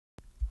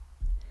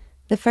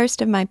The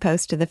first of my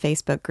posts to the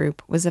Facebook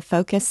group was a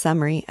focused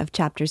summary of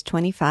chapters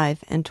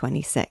 25 and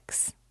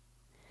 26.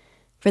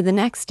 For the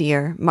next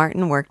year,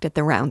 Martin worked at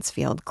the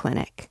Roundsfield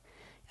Clinic,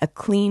 a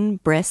clean,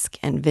 brisk,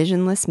 and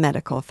visionless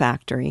medical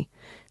factory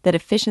that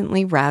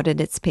efficiently routed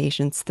its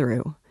patients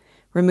through,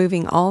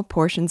 removing all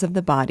portions of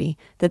the body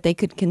that they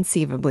could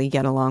conceivably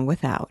get along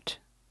without.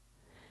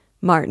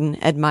 Martin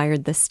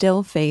admired the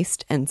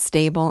still-faced and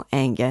stable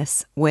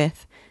Angus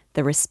with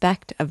the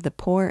respect of the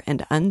poor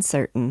and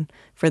uncertain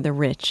for the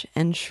rich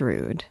and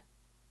shrewd.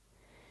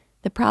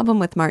 The problem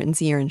with Martin's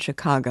year in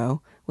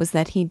Chicago was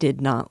that he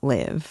did not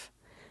live,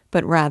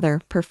 but rather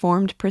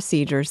performed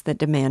procedures that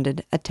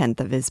demanded a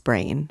tenth of his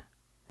brain.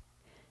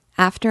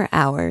 After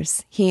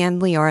hours, he and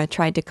Leora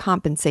tried to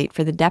compensate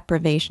for the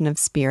deprivation of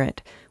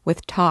spirit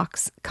with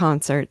talks,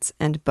 concerts,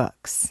 and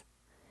books.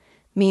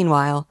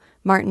 Meanwhile,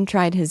 Martin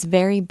tried his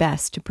very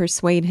best to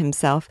persuade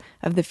himself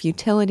of the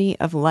futility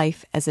of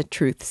life as a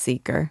truth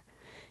seeker,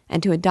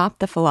 and to adopt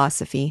the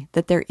philosophy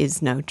that there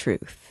is no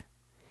truth.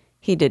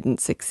 He didn't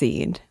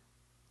succeed.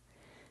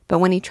 But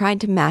when he tried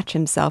to match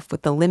himself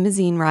with the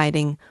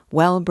limousine-riding,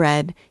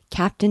 well-bred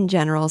captain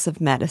generals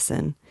of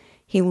medicine,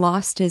 he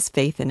lost his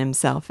faith in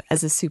himself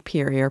as a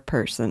superior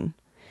person,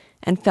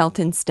 and felt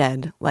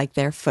instead like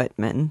their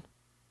footman.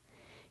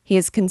 He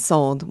is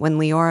consoled when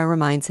Leora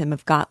reminds him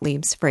of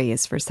Gottlieb's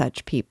phrase for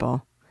such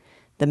people,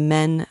 the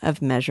men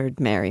of measured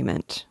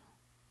merriment.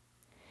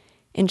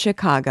 In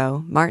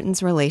Chicago,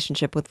 Martin's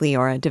relationship with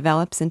Leora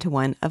develops into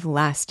one of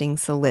lasting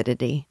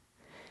solidity.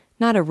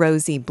 Not a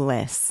rosy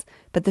bliss,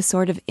 but the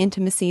sort of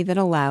intimacy that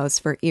allows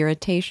for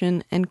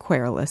irritation and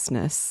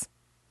querulousness.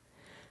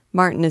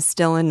 Martin is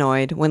still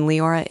annoyed when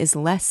Leora is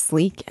less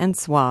sleek and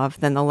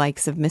suave than the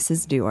likes of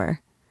Mrs.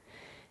 Dewar.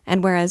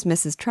 And whereas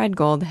Mrs.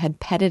 Treadgold had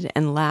petted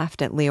and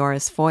laughed at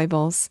Leora's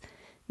foibles,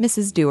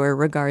 Mrs. Dewar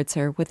regards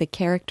her with a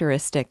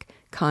characteristic,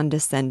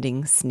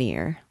 condescending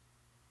sneer.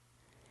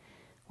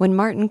 When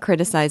Martin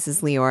criticizes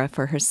Leora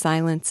for her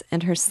silence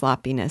and her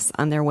sloppiness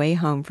on their way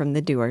home from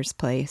the Dewars'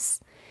 place,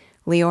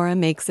 Leora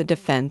makes a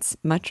defense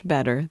much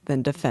better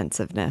than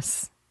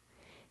defensiveness.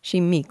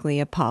 She meekly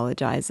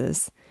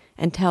apologizes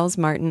and tells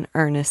Martin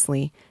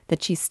earnestly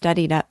that she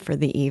studied up for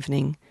the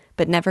evening,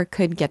 but never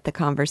could get the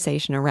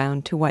conversation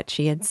around to what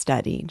she had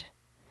studied.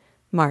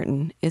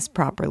 Martin is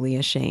properly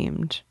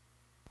ashamed.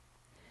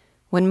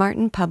 When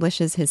Martin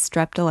publishes his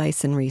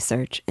streptolysin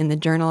research in the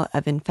Journal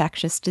of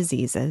Infectious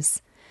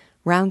Diseases,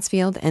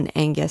 Roundsfield and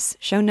Angus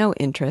show no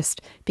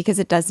interest because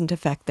it doesn't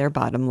affect their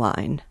bottom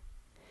line.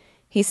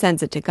 He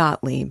sends it to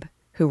Gottlieb,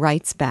 who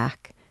writes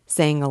back,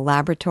 saying a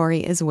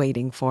laboratory is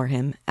waiting for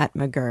him at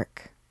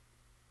McGurk.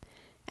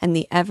 And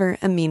the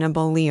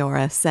ever-amenable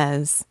Leora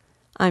says,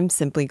 "I'm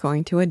simply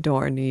going to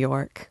adore New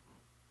York."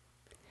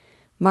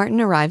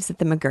 Martin arrives at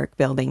the McGurk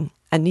building,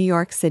 a New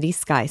York City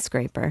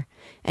skyscraper,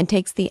 and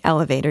takes the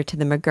elevator to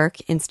the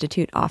McGurk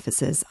Institute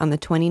offices on the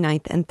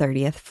 29th and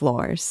 30th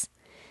floors,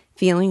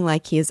 feeling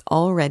like he is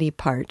already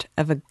part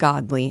of a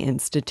godly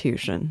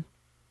institution.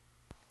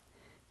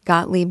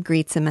 Gottlieb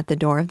greets him at the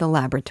door of the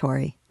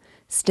laboratory,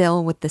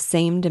 still with the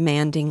same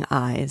demanding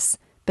eyes,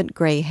 but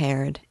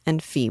gray-haired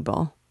and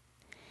feeble.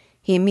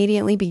 He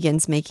immediately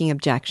begins making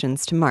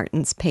objections to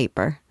Martin's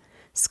paper,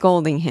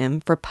 scolding him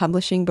for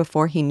publishing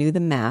before he knew the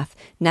math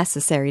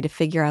necessary to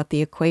figure out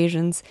the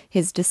equations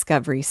his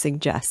discovery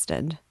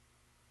suggested.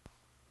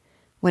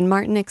 When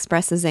Martin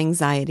expresses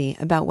anxiety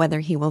about whether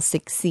he will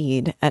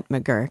succeed at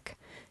McGurk,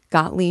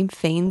 Gottlieb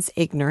feigns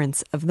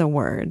ignorance of the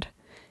word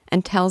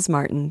and tells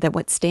Martin that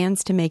what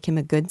stands to make him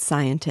a good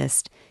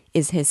scientist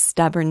is his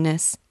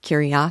stubbornness,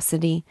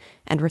 curiosity,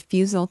 and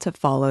refusal to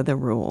follow the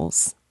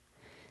rules.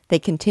 They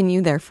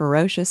continue their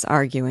ferocious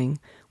arguing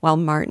while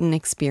Martin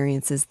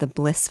experiences the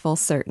blissful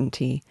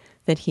certainty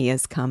that he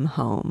has come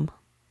home.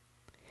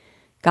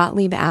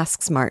 Gottlieb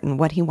asks Martin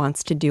what he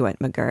wants to do at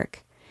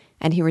McGurk,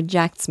 and he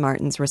rejects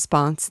Martin's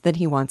response that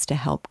he wants to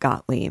help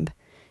Gottlieb,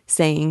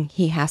 saying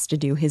he has to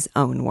do his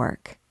own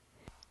work.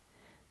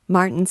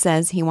 Martin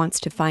says he wants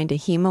to find a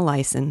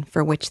hemolysin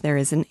for which there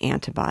is an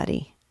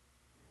antibody.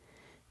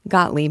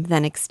 Gottlieb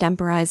then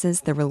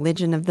extemporizes the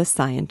religion of the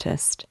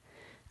scientist,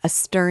 a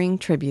stirring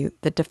tribute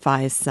that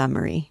defies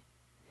summary.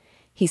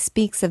 He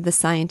speaks of the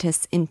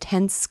scientist's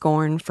intense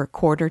scorn for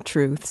quarter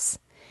truths,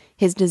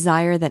 his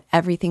desire that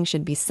everything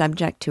should be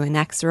subject to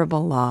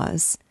inexorable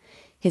laws,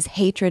 his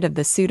hatred of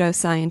the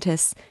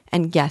pseudoscientists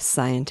and guest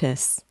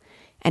scientists,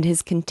 and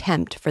his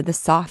contempt for the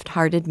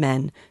soft-hearted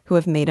men who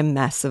have made a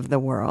mess of the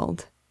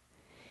world.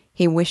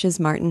 He wishes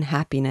Martin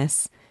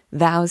happiness,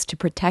 vows to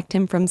protect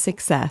him from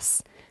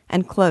success,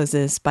 and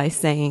closes by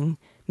saying,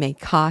 "May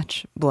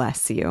Koch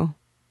bless you."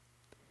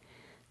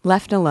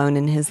 Left alone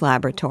in his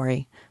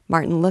laboratory,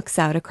 Martin looks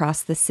out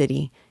across the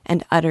city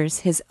and utters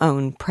his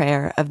own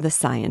prayer of the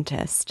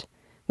scientist,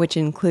 which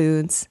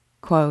includes,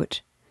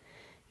 quote,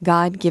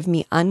 "God give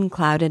me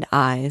unclouded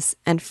eyes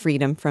and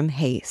freedom from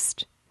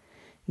haste.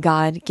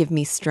 God give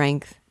me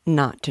strength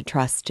not to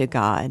trust to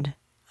God,"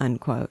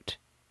 unquote.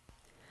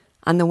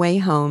 On the way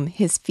home,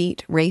 his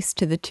feet race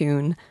to the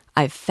tune,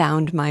 "I've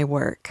found my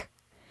work,"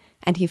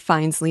 and he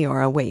finds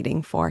Leora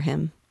waiting for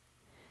him.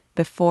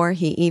 Before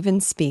he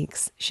even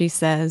speaks, she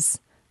says,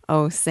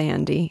 "Oh,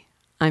 Sandy,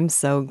 I'm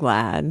so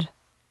glad."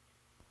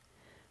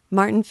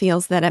 Martin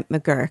feels that at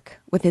McGurk,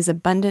 with his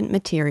abundant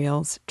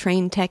materials,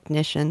 trained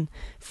technician,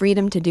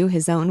 freedom to do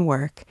his own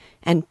work,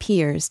 and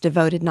peers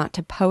devoted not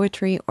to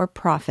poetry or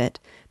profit,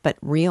 but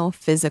real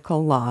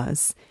physical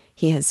laws,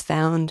 he has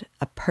found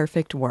a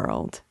perfect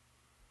world.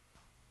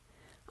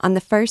 On the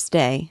first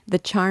day, the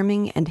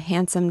charming and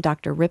handsome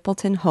Dr.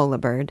 Rippleton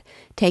Holabird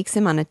takes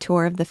him on a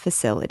tour of the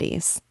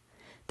facilities.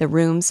 The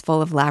rooms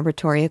full of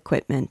laboratory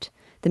equipment,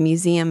 the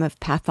Museum of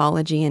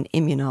Pathology and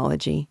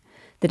Immunology,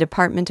 the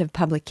Department of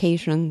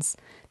Publications,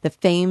 the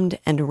famed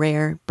and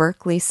rare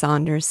Berkeley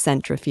Saunders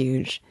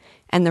Centrifuge,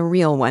 and the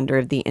real wonder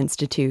of the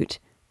Institute,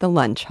 the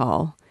lunch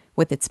hall,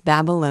 with its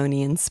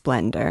Babylonian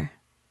splendor.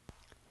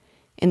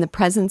 In the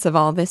presence of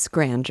all this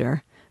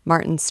grandeur,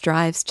 Martin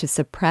strives to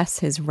suppress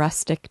his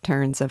rustic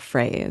turns of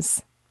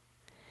phrase.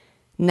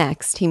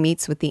 Next, he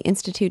meets with the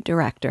Institute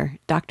director,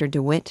 Dr.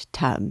 DeWitt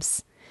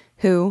Tubbs,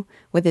 who,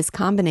 with his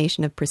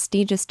combination of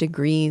prestigious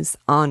degrees,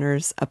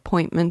 honors,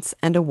 appointments,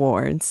 and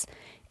awards,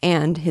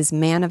 and his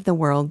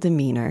man-of-the-world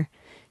demeanor,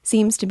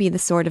 seems to be the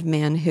sort of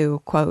man who,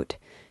 quote,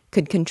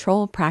 could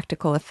control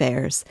practical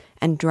affairs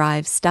and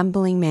drive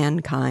stumbling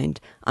mankind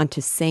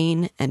onto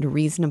sane and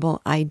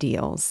reasonable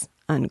ideals,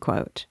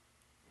 unquote.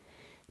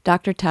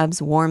 Dr.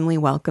 Tubbs warmly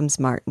welcomes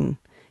Martin,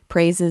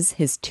 praises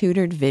his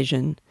tutored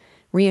vision,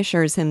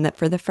 reassures him that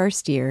for the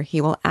first year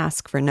he will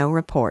ask for no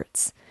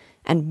reports,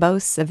 and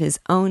boasts of his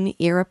own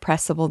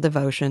irrepressible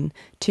devotion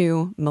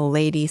to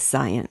milady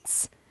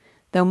science,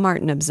 though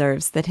Martin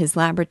observes that his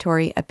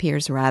laboratory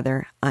appears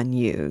rather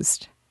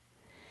unused.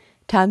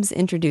 Tubbs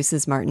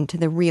introduces Martin to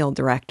the real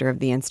director of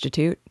the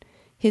Institute,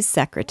 his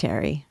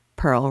secretary,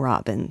 Pearl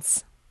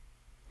Robbins.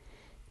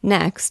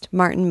 Next,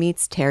 Martin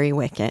meets Terry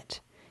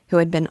Wickett, who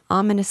had been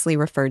ominously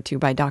referred to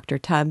by Dr.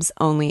 Tubbs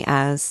only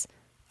as,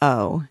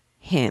 oh,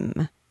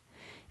 him,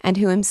 and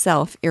who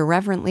himself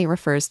irreverently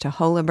refers to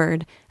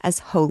Holabird as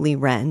Holy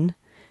Wren,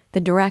 the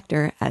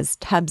director as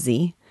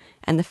Tubbsy,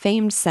 and the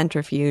famed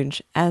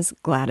centrifuge as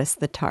Gladys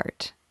the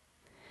Tart.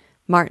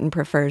 Martin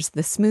prefers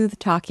the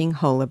smooth-talking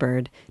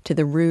Holabird to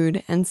the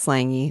rude and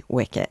slangy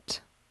Wickett.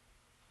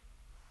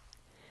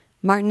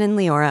 Martin and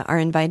Leora are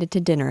invited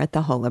to dinner at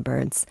the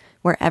Holabirds,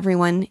 where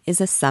everyone is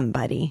a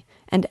somebody,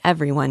 and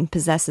everyone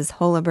possesses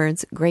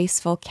Holabird's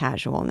graceful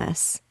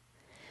casualness.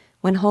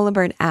 When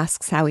Holabird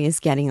asks how he is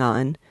getting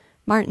on,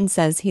 Martin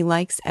says he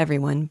likes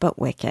everyone but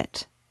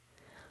Wickett.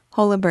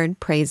 Holabird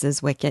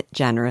praises Wickett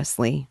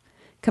generously,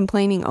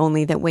 complaining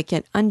only that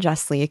Wickett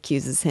unjustly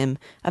accuses him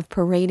of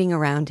parading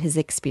around his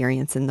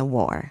experience in the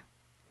war.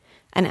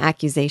 An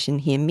accusation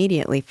he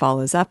immediately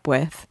follows up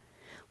with,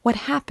 "What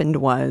happened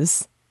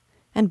was,"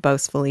 and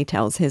boastfully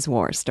tells his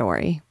war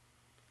story.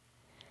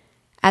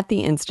 At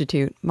the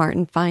Institute,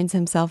 Martin finds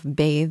himself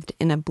bathed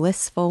in a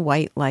blissful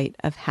white light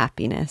of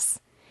happiness,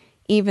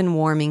 even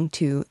warming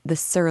to the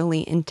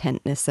surly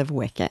intentness of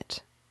Wickett.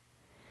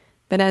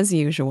 But as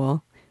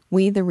usual,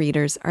 we the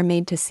readers are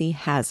made to see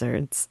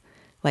hazards,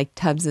 like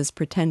Tubbs's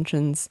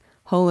pretensions,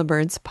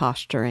 Holabird's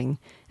posturing,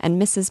 and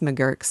Mrs.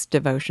 McGurk's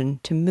devotion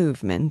to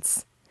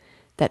movements,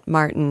 that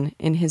Martin,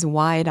 in his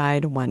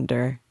wide-eyed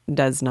wonder,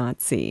 does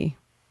not see.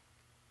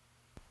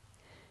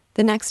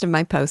 The next of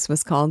my posts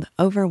was called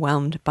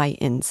Overwhelmed by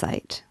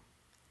Insight.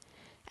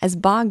 As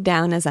bogged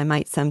down as I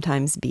might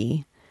sometimes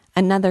be,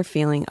 another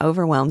feeling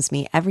overwhelms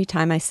me every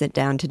time I sit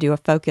down to do a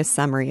focused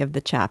summary of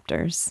the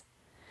chapters.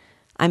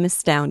 I'm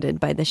astounded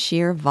by the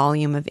sheer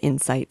volume of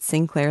insight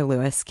Sinclair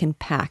Lewis can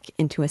pack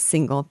into a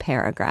single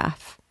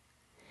paragraph.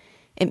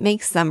 It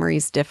makes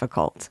summaries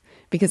difficult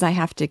because I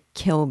have to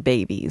kill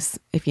babies,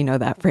 if you know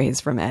that phrase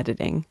from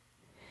editing.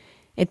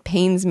 It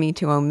pains me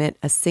to omit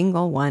a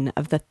single one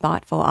of the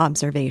thoughtful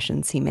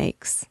observations he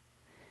makes.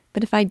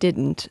 But if I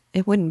didn't,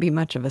 it wouldn't be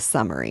much of a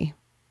summary.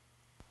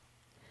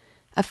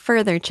 A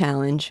further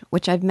challenge,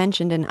 which I've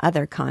mentioned in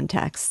other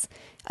contexts,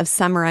 of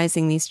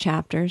summarizing these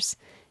chapters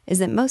is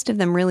that most of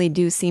them really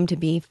do seem to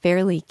be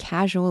fairly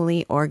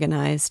casually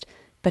organized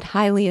but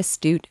highly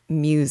astute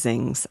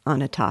musings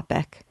on a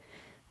topic,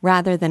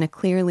 rather than a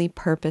clearly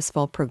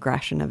purposeful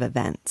progression of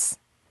events.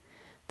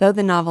 Though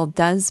the novel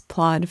does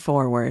plod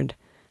forward,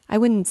 I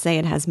wouldn't say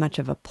it has much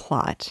of a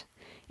plot,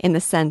 in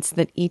the sense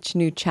that each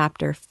new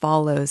chapter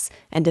follows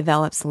and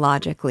develops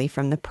logically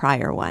from the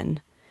prior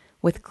one,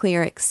 with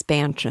clear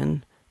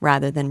expansion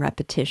rather than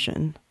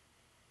repetition.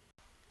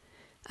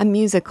 A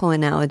musical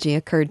analogy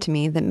occurred to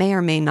me that may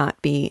or may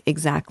not be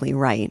exactly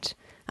right.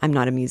 I'm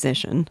not a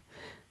musician,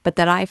 but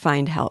that I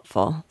find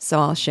helpful, so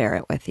I'll share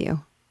it with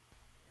you.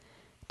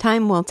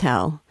 Time will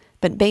tell,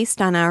 but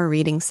based on our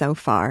reading so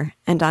far,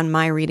 and on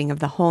my reading of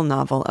the whole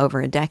novel over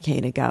a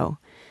decade ago,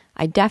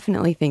 I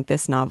definitely think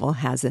this novel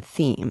has a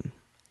theme.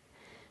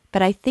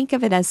 But I think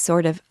of it as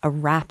sort of a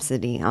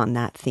rhapsody on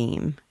that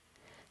theme,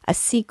 a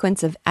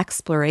sequence of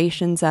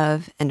explorations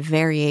of and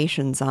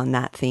variations on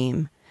that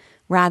theme,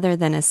 rather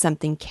than as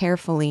something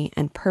carefully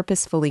and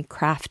purposefully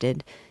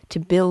crafted to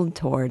build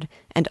toward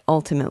and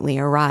ultimately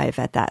arrive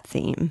at that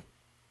theme.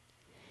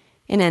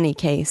 In any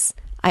case,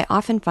 I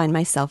often find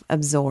myself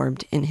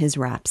absorbed in his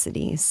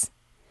rhapsodies.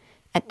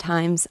 At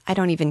times, I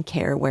don't even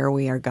care where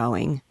we are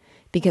going,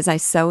 because I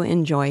so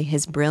enjoy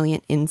his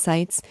brilliant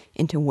insights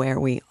into where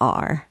we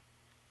are.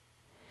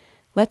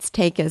 Let's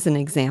take as an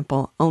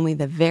example only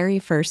the very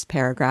first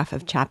paragraph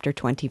of chapter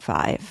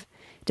 25,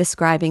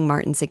 describing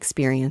Martin's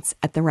experience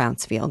at the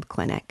Rounsfield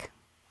Clinic.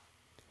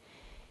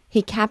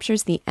 He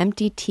captures the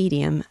empty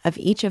tedium of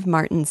each of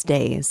Martin's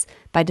days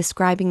by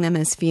describing them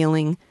as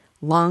feeling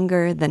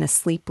longer than a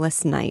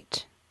sleepless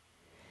night.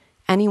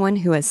 Anyone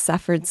who has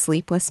suffered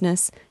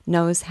sleeplessness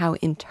knows how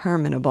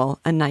interminable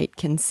a night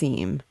can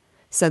seem,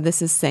 so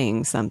this is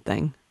saying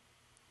something.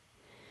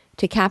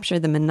 To capture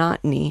the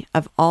monotony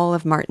of all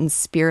of Martin's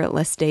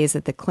spiritless days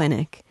at the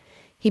clinic,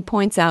 he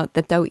points out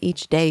that though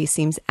each day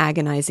seems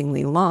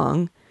agonizingly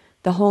long,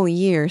 the whole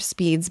year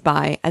speeds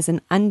by as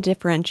an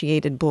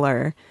undifferentiated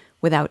blur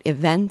without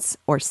events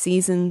or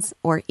seasons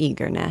or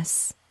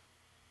eagerness.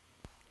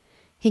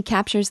 He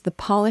captures the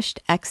polished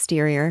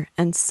exterior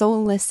and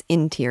soulless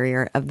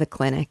interior of the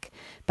clinic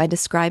by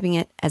describing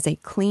it as a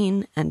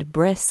clean and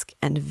brisk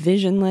and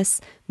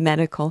visionless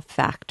medical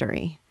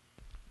factory.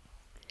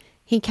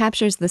 He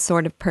captures the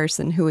sort of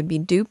person who would be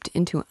duped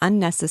into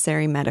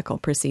unnecessary medical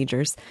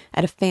procedures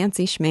at a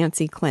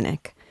fancy-schmancy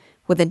clinic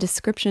with a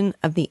description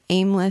of the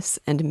aimless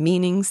and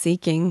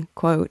meaning-seeking,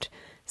 quote,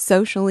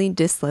 socially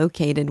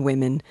dislocated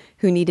women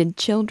who needed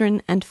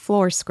children and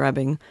floor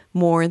scrubbing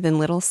more than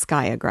little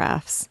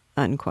skiagraphs,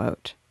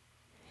 unquote.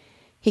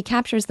 He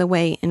captures the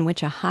way in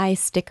which a high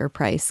sticker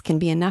price can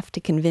be enough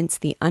to convince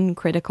the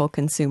uncritical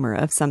consumer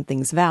of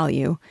something's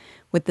value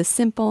with the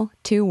simple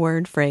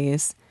two-word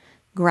phrase,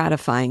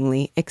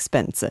 gratifyingly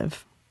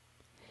expensive.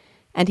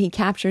 And he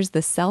captures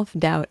the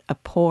self-doubt a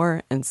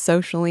poor and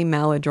socially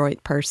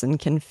maladroit person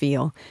can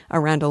feel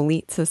around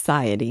elite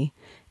society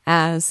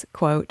as,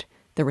 quote,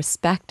 the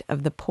respect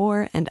of the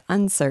poor and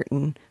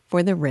uncertain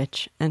for the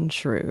rich and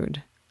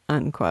shrewd,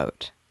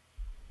 unquote.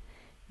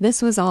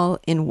 This was all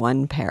in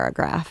one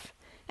paragraph,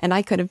 and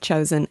I could have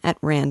chosen at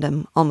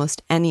random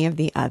almost any of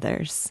the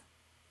others.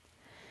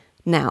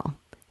 Now,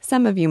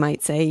 some of you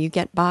might say you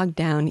get bogged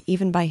down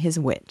even by his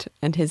wit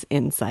and his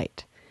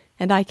insight,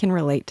 and I can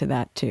relate to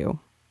that too.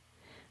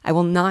 I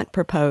will not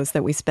propose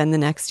that we spend the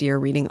next year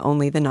reading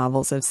only the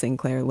novels of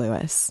Sinclair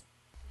Lewis.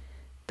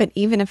 But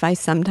even if I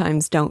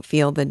sometimes don't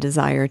feel the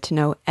desire to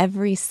know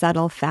every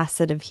subtle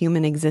facet of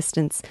human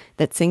existence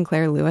that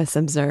Sinclair Lewis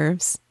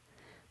observes,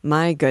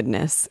 my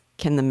goodness,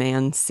 can the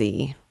man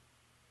see.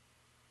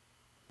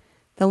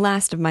 The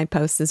last of my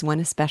posts is one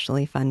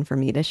especially fun for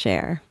me to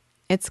share.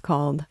 It's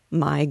called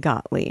My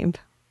Gottlieb.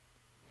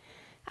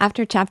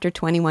 After chapter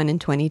 21 and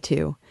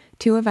 22,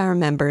 two of our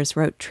members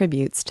wrote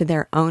tributes to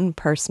their own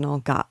personal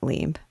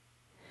Gottlieb.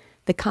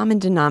 The common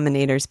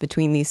denominators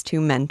between these two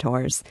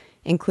mentors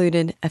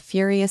included a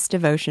furious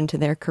devotion to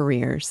their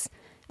careers,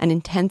 an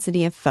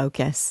intensity of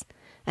focus,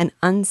 an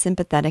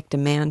unsympathetic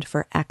demand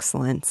for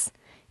excellence,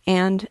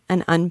 and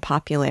an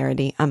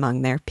unpopularity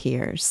among their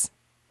peers.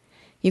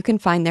 You can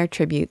find their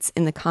tributes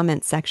in the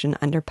comments section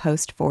under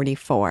post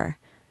 44.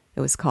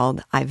 It was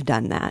called I've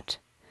Done That.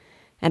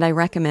 And I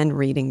recommend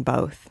reading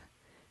both.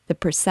 The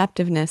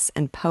perceptiveness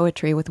and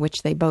poetry with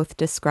which they both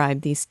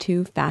describe these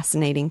two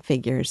fascinating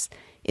figures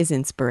is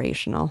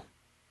inspirational.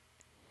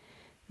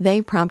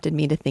 They prompted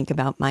me to think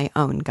about my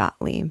own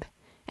Gottlieb,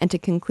 and to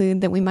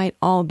conclude that we might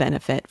all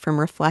benefit from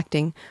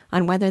reflecting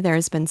on whether there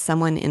has been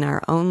someone in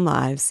our own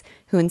lives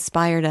who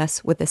inspired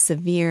us with a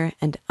severe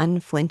and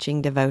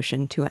unflinching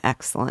devotion to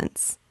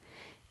excellence,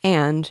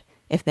 and,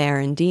 if they are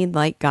indeed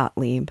like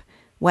Gottlieb,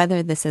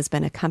 whether this has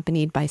been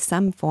accompanied by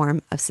some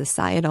form of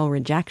societal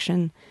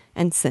rejection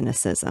and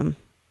cynicism.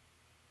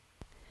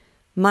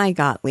 My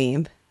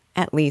Gottlieb,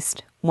 at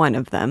least one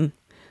of them,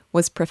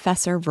 was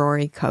Professor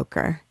Rory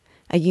Coker,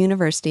 a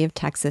University of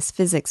Texas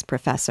physics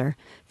professor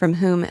from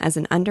whom, as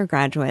an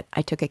undergraduate,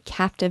 I took a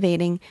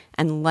captivating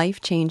and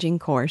life-changing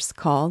course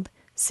called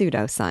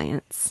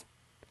Pseudoscience.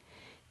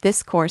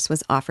 This course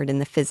was offered in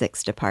the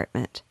physics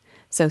department,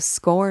 so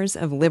scores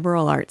of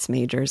liberal arts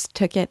majors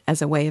took it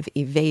as a way of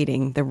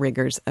evading the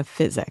rigors of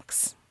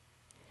physics.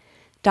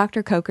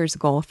 Dr. Coker's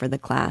goal for the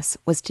class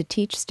was to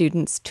teach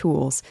students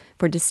tools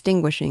for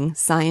distinguishing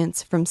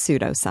science from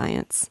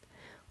pseudoscience,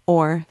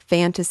 or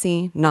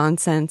fantasy,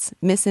 nonsense,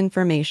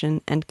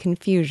 misinformation, and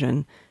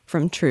confusion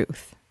from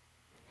truth.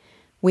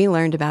 We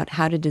learned about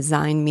how to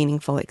design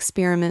meaningful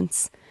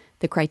experiments,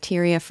 the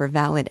criteria for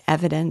valid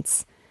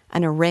evidence,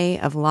 an array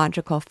of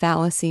logical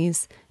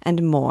fallacies,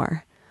 and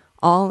more,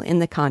 all in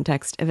the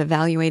context of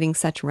evaluating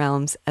such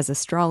realms as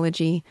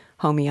astrology,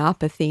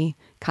 homeopathy,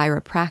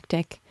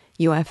 chiropractic,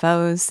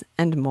 UFOs,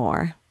 and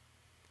more.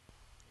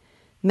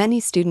 Many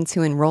students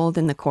who enrolled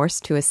in the course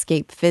to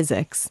escape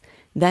physics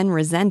then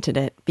resented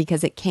it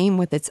because it came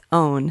with its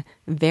own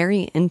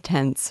very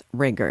intense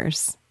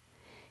rigors.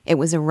 It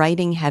was a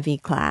writing-heavy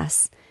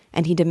class,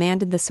 and he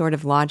demanded the sort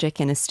of logic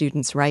in a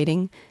student's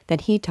writing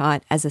that he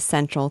taught as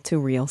essential to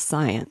real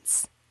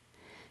science.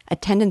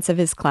 Attendance of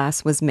his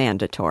class was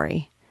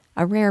mandatory,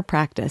 a rare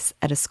practice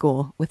at a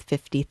school with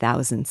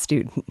 50,000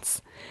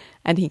 students,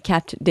 and he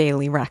kept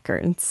daily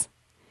records.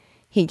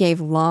 He gave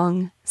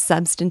long,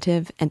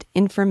 substantive, and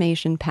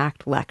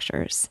information-packed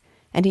lectures,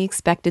 and he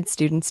expected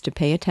students to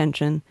pay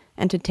attention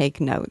and to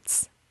take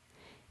notes.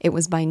 It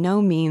was by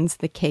no means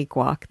the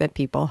cakewalk that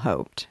people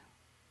hoped.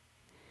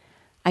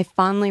 I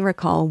fondly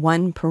recall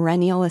one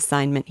perennial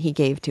assignment he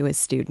gave to his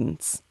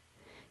students: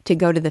 to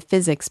go to the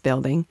physics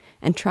building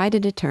and try to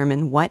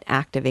determine what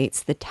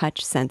activates the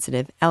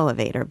touch-sensitive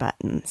elevator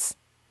buttons.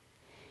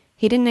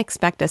 He didn't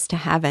expect us to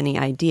have any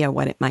idea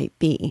what it might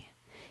be.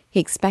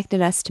 He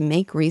expected us to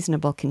make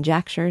reasonable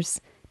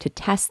conjectures, to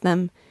test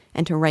them,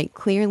 and to write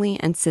clearly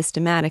and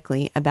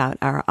systematically about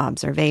our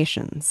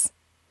observations.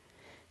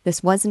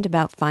 This wasn't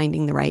about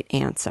finding the right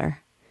answer.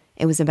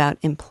 It was about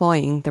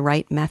employing the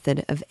right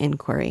method of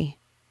inquiry.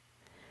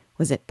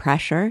 Was it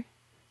pressure?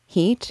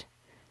 Heat?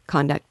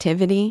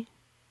 Conductivity?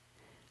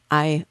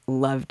 I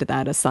loved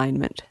that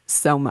assignment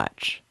so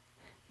much.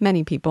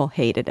 Many people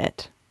hated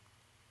it.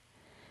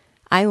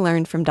 I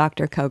learned from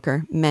Dr.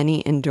 Coker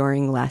many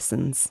enduring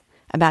lessons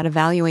about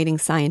evaluating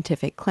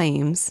scientific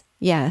claims,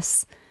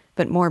 yes,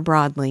 but more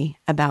broadly,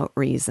 about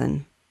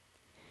reason.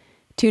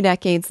 2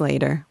 decades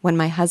later, when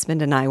my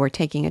husband and I were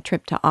taking a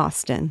trip to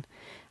Austin,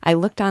 I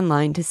looked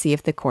online to see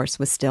if the course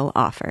was still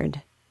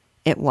offered.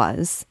 It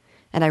was,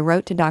 and I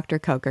wrote to Dr.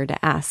 Coker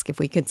to ask if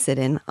we could sit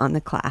in on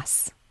the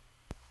class.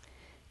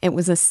 It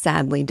was a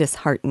sadly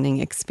disheartening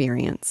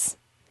experience.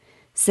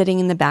 Sitting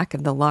in the back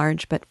of the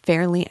large but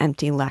fairly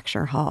empty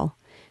lecture hall,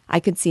 I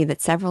could see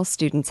that several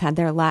students had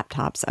their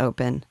laptops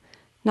open,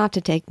 not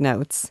to take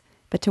notes,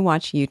 but to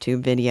watch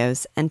YouTube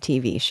videos and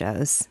TV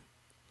shows.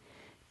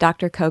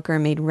 Dr. Coker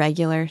made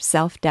regular,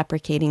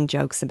 self-deprecating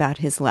jokes about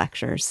his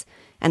lectures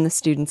and the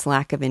students'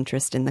 lack of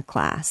interest in the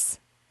class.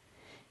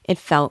 It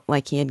felt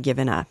like he had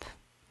given up.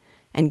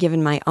 And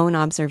given my own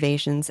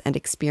observations and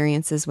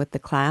experiences with the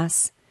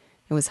class,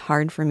 it was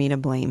hard for me to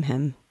blame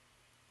him.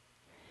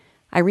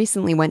 I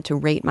recently went to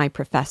Rate My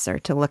Professor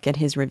to look at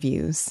his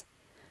reviews.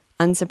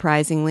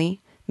 Unsurprisingly,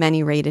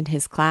 many rated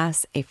his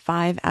class a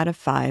 5 out of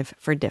 5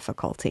 for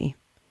difficulty.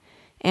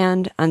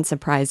 And,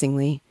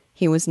 unsurprisingly,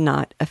 he was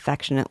not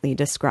affectionately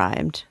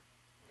described.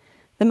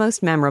 The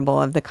most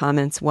memorable of the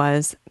comments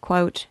was,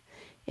 quote,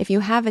 "If you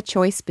have a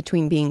choice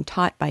between being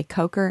taught by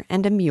Coker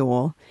and a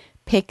mule,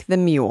 pick the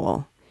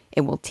mule.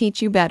 It will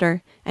teach you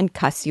better and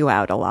cuss you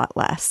out a lot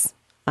less,"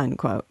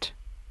 unquote.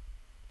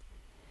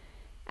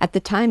 At the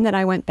time that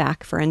I went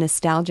back for a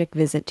nostalgic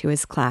visit to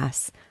his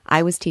class,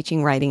 I was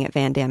teaching writing at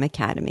Van Dam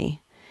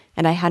Academy,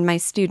 and I had my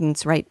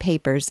students write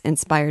papers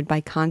inspired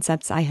by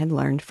concepts I had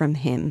learned from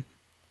him.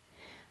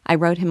 I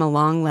wrote him a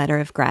long letter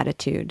of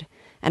gratitude,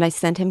 and I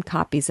sent him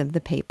copies of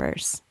the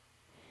papers.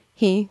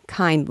 He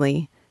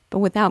kindly, but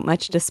without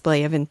much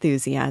display of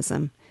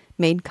enthusiasm,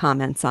 made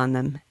comments on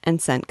them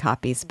and sent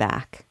copies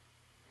back.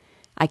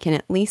 I can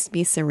at least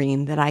be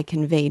serene that I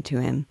conveyed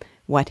to him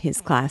what his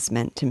class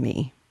meant to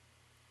me.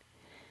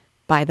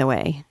 By the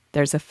way,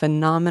 there's a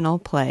phenomenal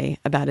play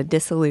about a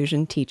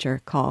disillusioned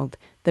teacher called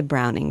The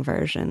Browning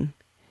Version.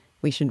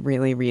 We should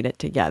really read it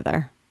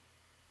together.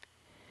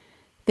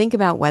 Think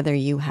about whether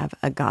you have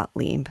a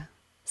Gottlieb,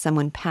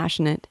 someone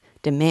passionate,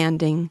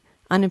 demanding,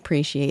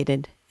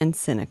 unappreciated, and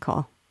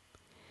cynical.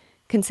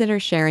 Consider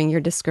sharing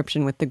your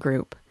description with the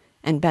group,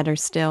 and better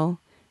still,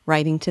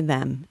 writing to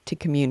them to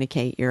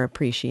communicate your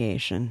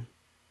appreciation.